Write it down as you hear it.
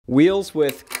Wheels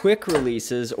with quick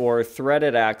releases or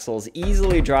threaded axles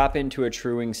easily drop into a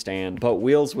truing stand, but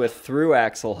wheels with through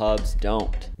axle hubs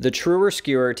don't. The Truer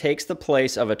Skewer takes the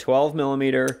place of a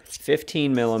 12mm,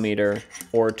 15mm,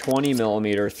 or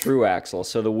 20mm through axle,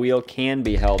 so the wheel can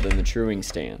be held in the truing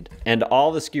stand. And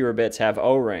all the skewer bits have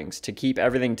O-rings to keep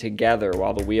everything together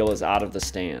while the wheel is out of the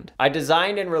stand. I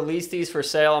designed and released these for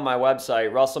sale on my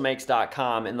website,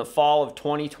 russellmakes.com, in the fall of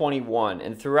 2021,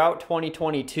 and throughout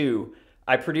 2022,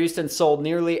 I produced and sold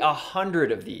nearly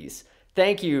 100 of these.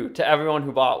 Thank you to everyone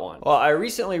who bought one. Well, I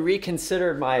recently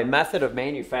reconsidered my method of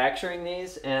manufacturing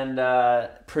these and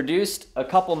produced a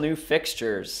couple new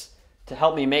fixtures to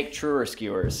help me make Truer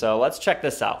skewers. So let's check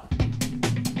this out.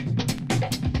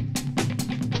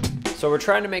 So we're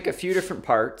trying to make a few different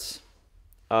parts.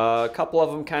 A couple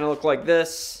of them kind of look like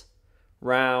this,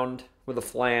 round with a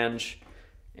flange.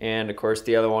 And of course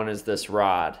the other one is this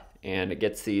rod. And it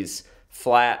gets these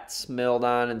flats milled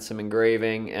on and some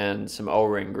engraving and some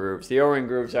O-ring grooves. The O-ring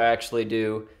grooves I actually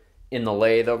do in the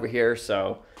lathe over here,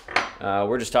 so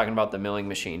we're just talking about the milling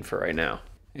machine for right now.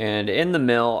 And in the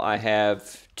mill I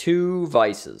have two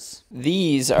vices.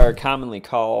 These are commonly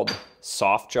called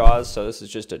soft jaws, so this is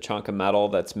just a chunk of metal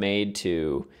that's made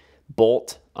to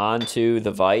bolt onto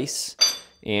the vise,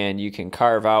 and you can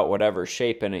carve out whatever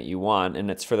shape in it you want,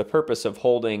 and it's for the purpose of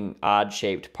holding odd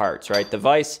shaped parts, right? The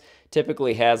vise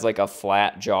typically has like a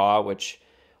flat jaw which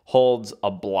holds a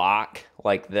block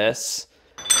like this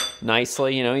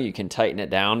nicely. You know, you can tighten it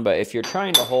down, but if you're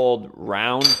trying to hold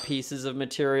round pieces of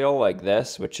material like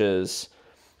this, which is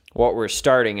what we're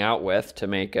starting out with to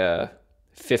make a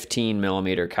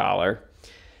 15mm collar,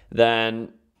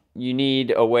 then you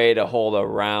need a way to hold a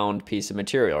round piece of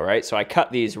material, right? So I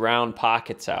cut these round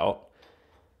pockets out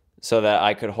so that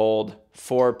I could hold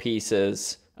 4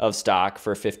 pieces of stock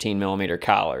for 15mm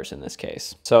collars in this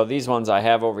case. So these ones I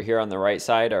have over here on the right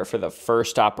side are for the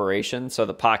first operation, so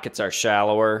the pockets are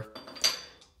shallower.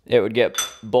 It would get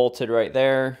bolted right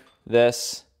there,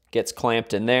 this gets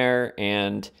clamped in there,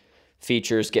 and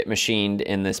features get machined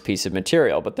in this piece of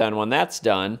material. But then when that's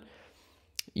done,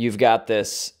 you've got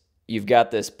this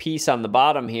piece on the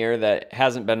bottom here that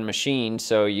hasn't been machined,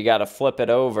 so you got to flip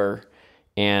it over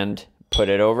and put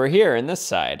it over here in this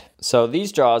side. So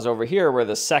these jaws over here were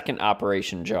the second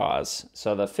operation jaws.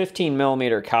 So the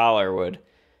 15mm collar would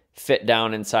fit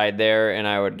down inside there, and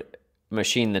I would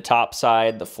machine the top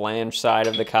side, the flange side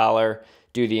of the collar,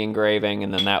 do the engraving,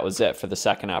 and then that was it for the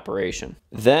second operation.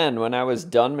 Then when I was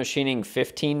done machining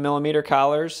 15mm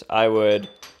collars, I would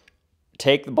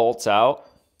take the bolts out,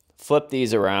 flip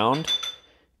these around,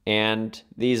 and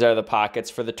these are the pockets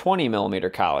for the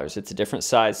 20mm collars. It's a different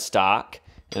size stock.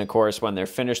 And of course, when they're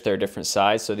finished, they're a different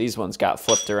size, so these ones got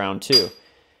flipped around too.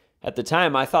 At the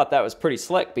time, I thought that was pretty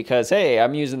slick because, hey,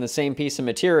 I'm using the same piece of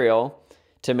material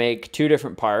to make 2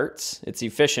 different parts. It's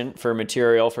efficient for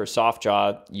material for soft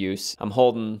jaw use. I'm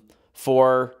holding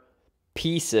 4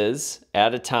 pieces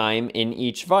at a time in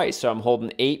each vise, so I'm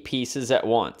holding 8 pieces at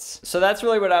once. So that's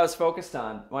really what I was focused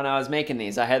on when I was making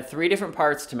these. I had 3 different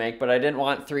parts to make, but I didn't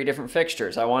want 3 different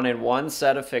fixtures. I wanted one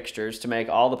set of fixtures to make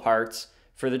all the parts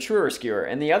for the Truer Skewer.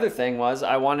 And the other thing was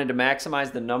I wanted to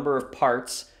maximize the number of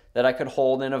parts that I could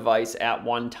hold in a vise at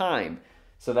one time,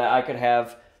 so that I could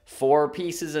have 4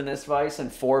 pieces in this vise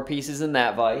and 4 pieces in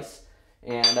that vise.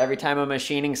 And every time a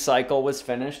machining cycle was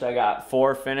finished, I got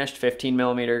 4 finished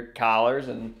 15mm collars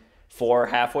and 4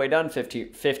 halfway done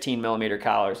 15mm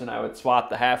collars. And I would swap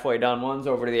the halfway done ones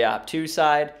over to the Op 2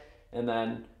 side and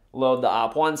then load the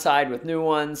Op 1 side with new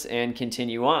ones and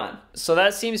continue on. So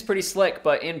that seems pretty slick,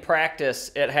 but in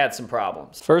practice, it had some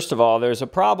problems. First of all, there's a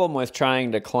problem with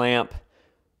trying to clamp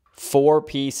 4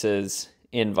 pieces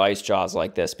in vise jaws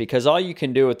like this, because all you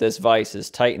can do with this vise is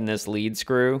tighten this lead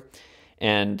screw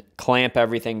and clamp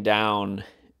everything down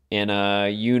in a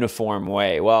uniform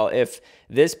way. Well, if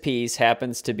this piece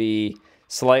happens to be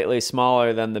slightly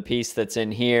smaller than the piece that's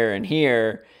in here and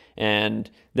here, and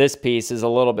this piece is a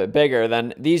little bit bigger,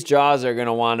 then these jaws are going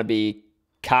to want to be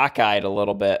cockeyed a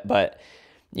little bit. But,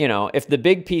 you know, if the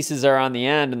big pieces are on the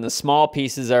end and the small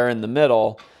pieces are in the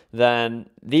middle, then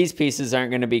these pieces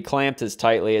aren't going to be clamped as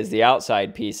tightly as the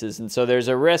outside pieces. And so there's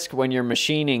a risk when you're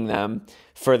machining them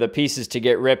for the pieces to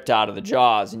get ripped out of the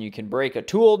jaws. And you can break a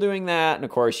tool doing that. And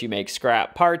of course, you make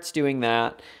scrap parts doing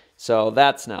that. So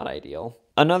that's not ideal.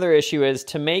 Another issue is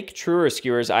to make Truer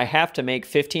skewers, I have to make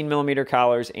 15mm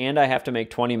collars and I have to make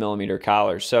 20mm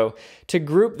collars. So to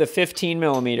group the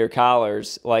 15mm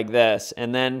collars like this,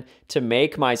 and then to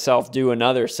make myself do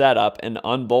another setup and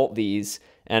unbolt these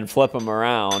and flip them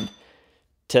around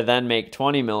to then make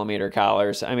 20mm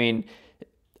collars, I mean,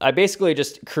 I basically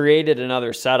just created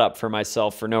another setup for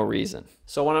myself for no reason.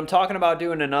 So when I'm talking about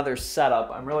doing another setup,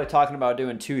 I'm really talking about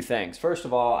doing two things. First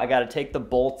of all, I got to take the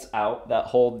bolts out that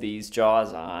hold these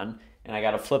jaws on, and I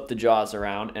got to flip the jaws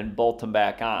around and bolt them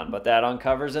back on. But that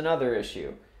uncovers another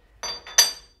issue.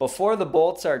 Before the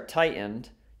bolts are tightened,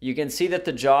 you can see that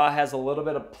the jaw has a little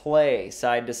bit of play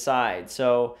side to side.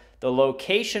 So the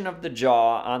location of the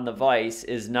jaw on the vise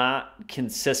is not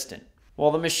consistent.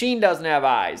 Well, the machine doesn't have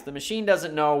eyes. The machine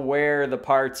doesn't know where the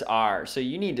parts are. So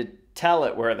you need to tell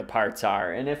it where the parts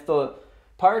are. And if the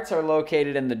parts are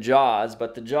located in the jaws,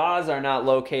 but the jaws are not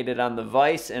located on the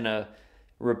vise in a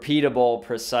repeatable,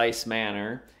 precise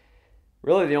manner,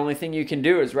 really the only thing you can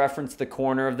do is reference the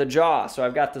corner of the jaw. So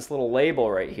I've got this little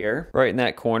label right here. Right in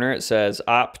that corner it says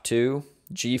Op2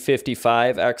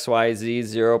 G55 XYZ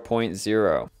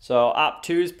 0.0. So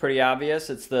Op2 is pretty obvious.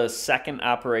 It's the second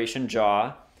operation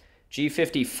jaw.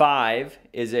 G55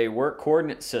 is a work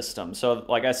coordinate system. So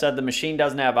like I said, the machine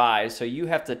doesn't have eyes, so you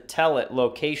have to tell it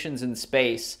locations in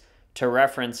space to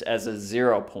reference as a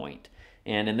 0 point.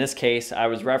 And in this case, I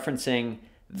was referencing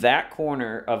that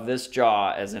corner of this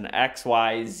jaw as an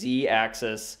XYZ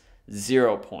axis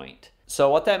 0 point. So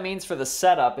what that means for the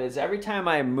setup is every time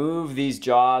I move these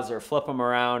jaws or flip them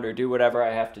around or do whatever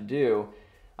I have to do,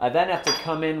 I then have to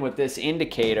come in with this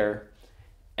indicator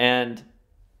and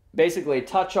basically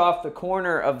touch off the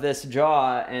corner of this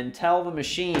jaw and tell the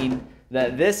machine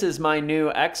that this is my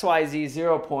new XYZ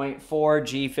 0 point for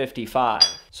G55.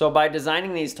 So by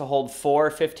designing these to hold 4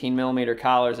 15mm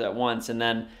collars at once and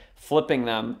then flipping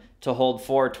them to hold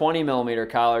 4 20mm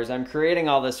collars, I'm creating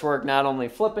all this work, not only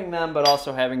flipping them, but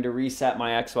also having to reset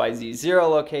my XYZ 0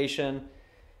 location.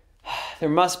 There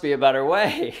must be a better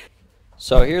way.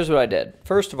 So here's what I did.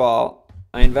 First of all,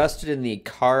 I invested in the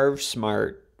Carve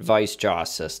Smart vice jaw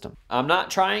system. I'm not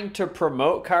trying to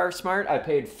promote Carve Smart. I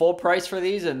paid full price for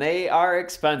these and they are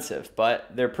expensive,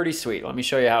 but they're pretty sweet. Let me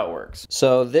show you how it works.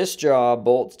 So this jaw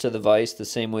bolts to the vise the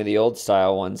same way the old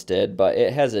style ones did, but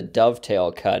it has a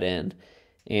dovetail cut in.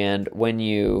 And when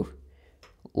you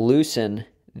loosen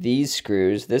these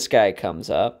screws, this guy comes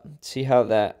up. See how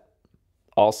that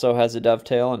also has a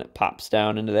dovetail and it pops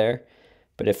down into there?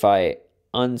 But if I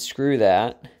unscrew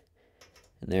that,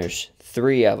 and there's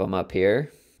 3 of them up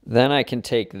here, then I can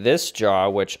take this jaw,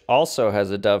 which also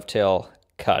has a dovetail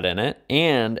cut in it,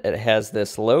 and it has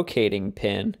this locating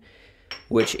pin,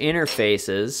 which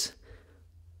interfaces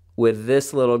with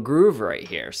this little groove right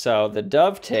here. So the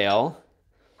dovetail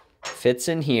fits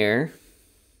in here,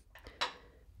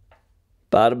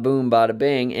 bada boom, bada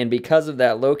bing, and because of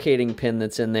that locating pin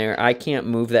that's in there, I can't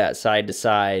move that side to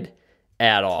side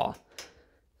at all.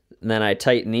 And then I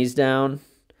tighten these down,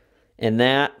 and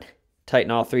that,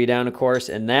 tighten all 3 down, of course,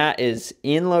 and that is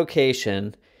in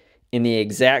location in the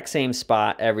exact same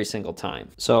spot every single time.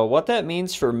 So what that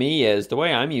means for me is, the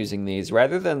way I'm using these,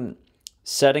 rather than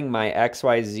setting my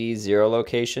XYZ 0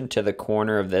 location to the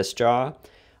corner of this jaw,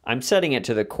 I'm setting it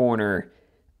to the corner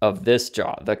of this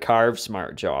jaw, the Carve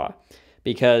Smart jaw,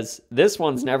 because this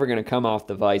one's never going to come off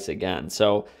the vise again.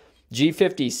 So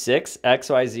G56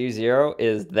 XYZ 0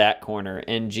 is that corner,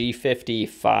 and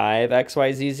G55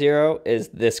 XYZ 0 is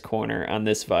this corner on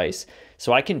this vise.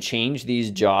 So I can change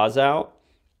these jaws out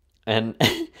and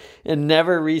and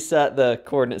never reset the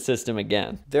coordinate system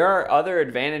again. There are other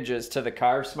advantages to the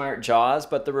Carve Smart jaws,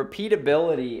 but the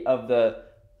repeatability of the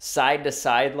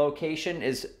side-to-side location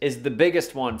is the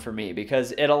biggest one for me,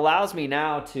 because it allows me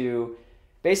now to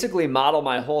basically model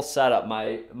my whole setup,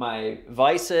 my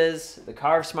vices, the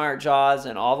Carve Smart jaws,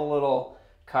 and all the little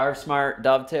Carve Smart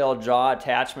dovetail jaw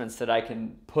attachments that I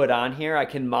can put on here. I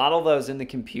can model those in the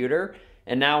computer,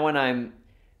 and now when I'm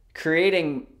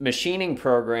creating machining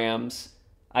programs,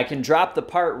 I can drop the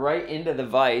part right into the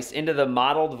vise, into the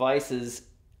modeled vices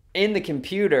in the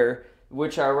computer,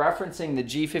 which are referencing the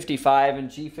G55 and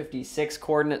G56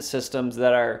 coordinate systems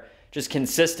that are just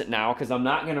consistent now, because I'm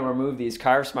not going to remove these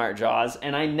Carve Smart jaws.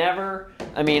 And I'm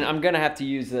going to have to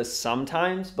use this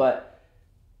sometimes, but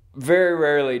very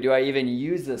rarely do I even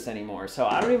use this anymore. So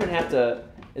I don't even have to,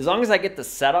 as long as I get the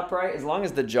setup right, as long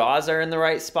as the jaws are in the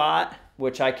right spot,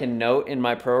 which I can note in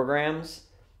my programs,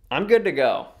 I'm good to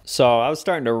go. So I was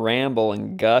starting to ramble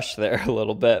and gush there a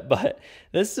little bit, but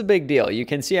this is a big deal. You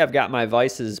can see I've got my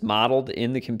vices modeled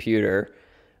in the computer.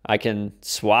 I can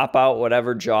swap out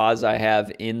whatever jaws I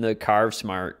have in the Carve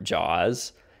Smart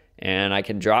jaws, and I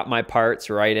can drop my parts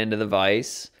right into the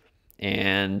vise,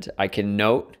 and I can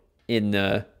note in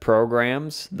the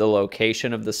programs the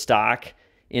location of the stock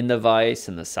in the vise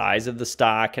and the size of the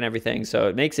stock and everything. So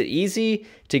it makes it easy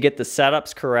to get the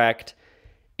setups correct,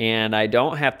 and I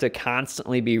don't have to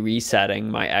constantly be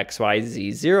resetting my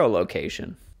XYZ 0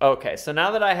 location. Okay, so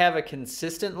now that I have a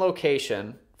consistent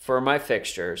location for my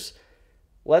fixtures,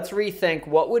 let's rethink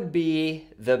what would be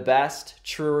the best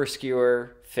Truer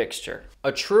Skewer fixture.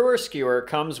 A Truer Skewer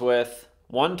comes with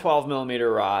one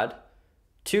 12mm rod,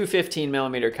 two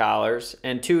 15mm collars,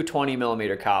 and two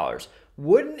 20mm collars.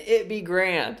 Wouldn't it be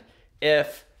grand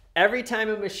if every time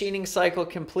a machining cycle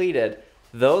completed,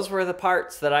 those were the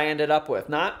parts that I ended up with?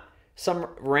 Not some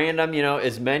random,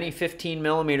 as many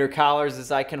 15mm collars as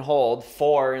I can hold,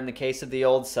 4 in the case of the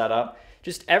old setup.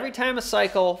 Just every time a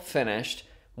cycle finished,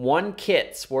 one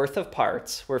kit's worth of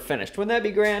parts were finished. Wouldn't that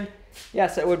be grand?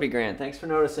 Yes, that would be grand. Thanks for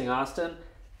noticing, Austin.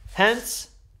 Hence,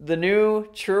 the new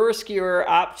Truer Skewer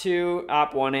Op 2,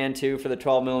 Op 1 and 2 for the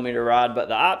 12mm rod, but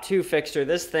the Op 2 fixture,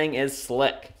 this thing is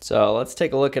slick. So let's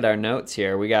take a look at our notes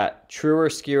here. We got Truer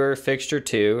Skewer Fixture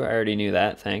 2, I already knew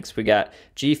that, thanks. We got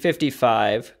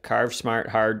G55 Carve Smart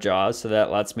Hard Jaws, so that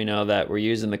lets me know that we're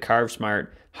using the Carve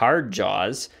Smart Hard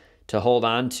Jaws to hold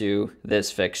on to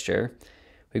this fixture.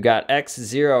 We've got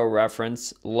X0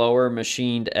 reference, lower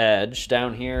machined edge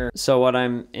down here. So what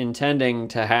I'm intending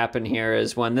to happen here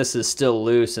is when this is still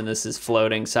loose and this is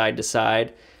floating side to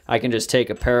side, I can just take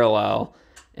a parallel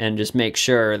and just make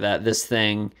sure that this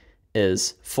thing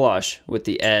is flush with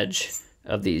the edge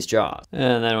of these jaws.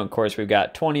 And then of course we've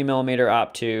got 20mm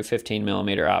Op 2,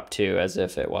 15mm Op 2, as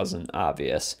if it wasn't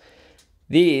obvious.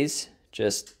 These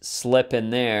just slip in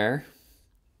there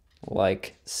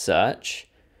like such.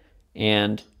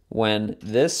 And when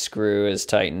this screw is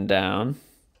tightened down,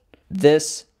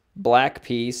 this black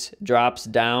piece drops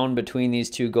down between these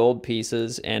two gold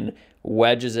pieces and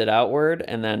wedges it outward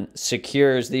and then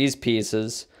secures these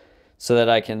pieces so that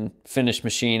I can finish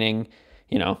machining,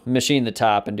 machine the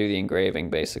top and do the engraving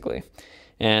basically.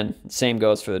 And same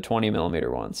goes for the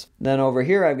 20mm ones. Then over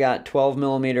here I've got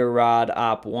 12mm rod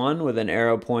Op 1 with an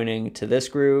arrow pointing to this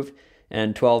groove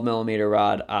and 12mm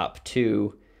rod Op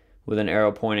 2 with an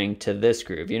arrow pointing to this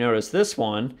groove. You notice this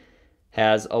one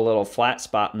has a little flat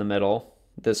spot in the middle.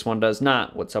 This one does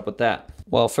not. What's up with that?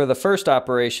 Well, for the first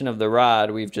operation of the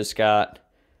rod, we've just got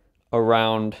a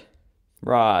round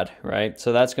rod, right?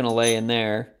 So that's going to lay in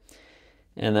there.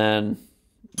 And then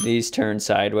these turn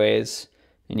sideways,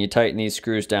 and you tighten these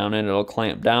screws down and it'll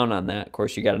clamp down on that. Of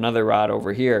course, you got another rod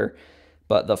over here.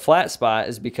 But the flat spot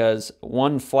is because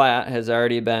one flat has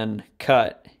already been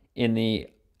cut in the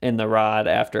rod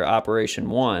after operation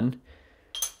 1.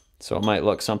 So it might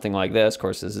look something like this. Of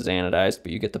course, this is anodized,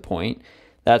 but you get the point.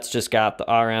 That's just got the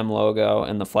RM logo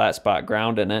and the flat spot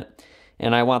ground in it.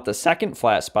 And I want the second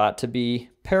flat spot to be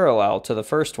parallel to the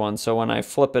first one. So when I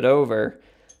flip it over,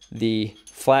 the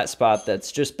flat spot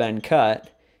that's just been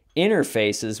cut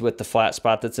interfaces with the flat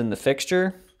spot that's in the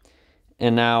fixture.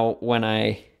 And now when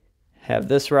I have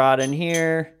this rod in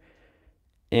here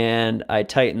and I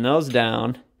tighten those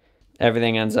down,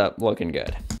 everything ends up looking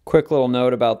good. Quick little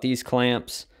note about these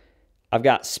clamps. I've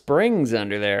got springs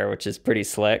under there, which is pretty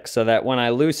slick, so that when I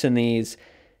loosen these,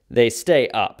 they stay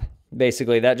up.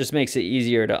 Basically, that just makes it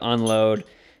easier to unload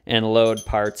and load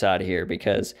parts out of here,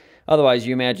 because otherwise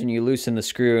you imagine you loosen the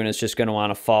screw and it's just going to want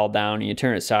to fall down, and you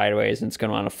turn it sideways and it's going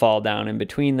to want to fall down in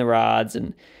between the rods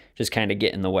and just kind of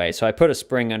get in the way. So I put a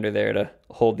spring under there to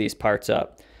hold these parts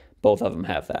up. Both of them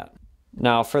have that.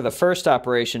 Now for the first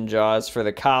operation jaws, for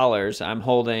the collars, I'm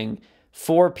holding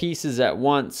 4 pieces at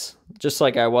once, just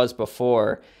like I was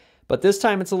before. But this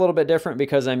time it's a little bit different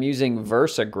because I'm using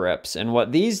Versa grips. And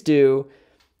what these do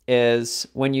is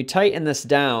when you tighten this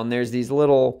down, there's these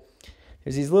little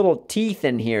teeth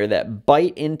in here that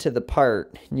bite into the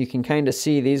part. And you can kind of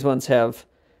see these ones have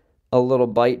a little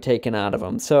bite taken out of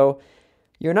them. So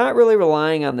you're not really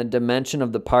relying on the dimension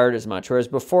of the part as much. Whereas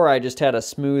before I just had a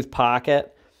smooth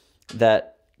pocket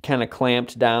that kind of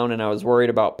clamped down and I was worried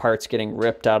about parts getting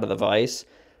ripped out of the vise.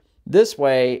 This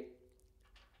way,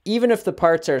 even if the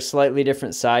parts are slightly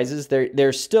different sizes,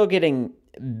 they're still getting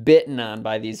bitten on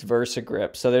by these Versa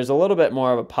grips. So there's a little bit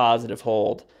more of a positive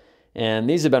hold. And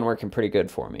these have been working pretty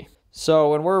good for me.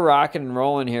 So when we're rocking and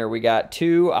rolling here, we got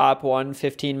 2 Op 1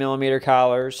 15mm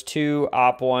collars, 2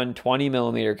 Op 1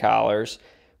 20mm collars,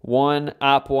 1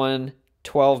 Op 1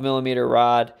 12mm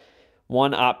rod,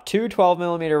 1 Op 2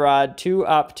 12mm rod, 2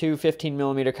 Op 2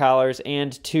 15mm collars,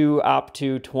 and 2 Op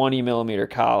 2 20mm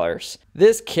collars.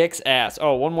 This kicks ass.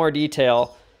 Oh, one more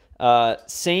detail.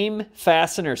 Same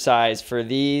fastener size for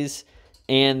these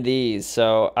and these.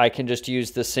 So I can just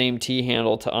use the same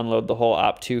T-handle to unload the whole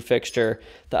Op 2 fixture.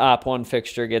 The Op 1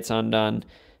 fixture gets undone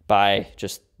by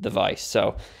just the vise.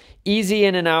 So easy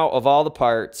in and out of all the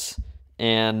parts.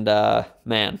 And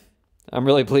man, I'm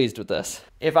really pleased with this.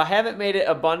 If I haven't made it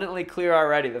abundantly clear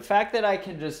already, the fact that I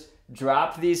can just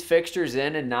drop these fixtures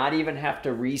in and not even have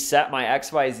to reset my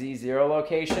XYZ 0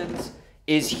 locations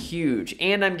is huge.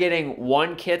 And I'm getting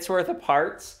 1 kit's worth of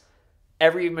parts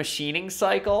every machining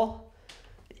cycle.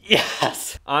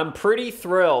 Yes, I'm pretty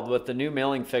thrilled with the new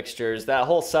milling fixtures. That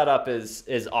whole setup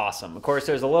is awesome. Of course,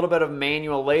 there's a little bit of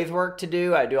manual lathe work to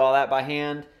do. I do all that by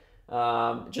hand.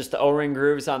 Just the O-ring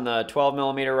grooves on the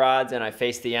 12mm rods, and I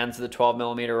face the ends of the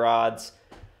 12mm rods.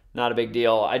 Not a big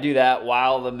deal. I do that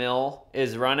while the mill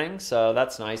is running, so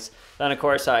that's nice. Then, of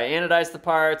course, I anodize the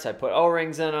parts. I put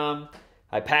O-rings in them.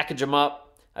 I package them up.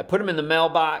 I put them in the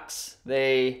mailbox.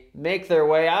 They make their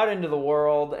way out into the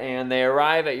world, and they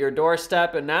arrive at your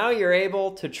doorstep, and now you're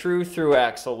able to true through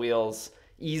axle wheels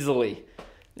easily.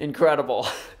 Incredible.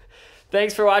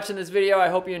 Thanks for watching this video. I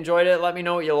hope you enjoyed it. Let me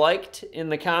know what you liked in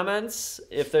the comments.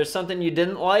 If there's something you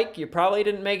didn't like, you probably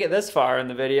didn't make it this far in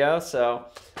the video, so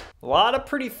a lot of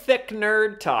pretty thick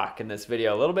nerd talk in this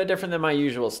video. A little bit different than my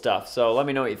usual stuff, so let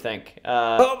me know what you think.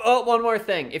 One more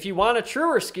thing. If you want a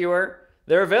Truer Skewer,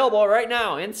 they're available right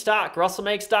now in stock,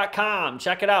 russellmakes.com.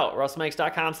 Check it out,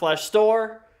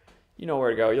 russellmakes.com/store. You know where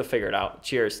to go. You'll figure it out.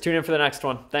 Cheers. Tune in for the next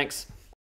one. Thanks.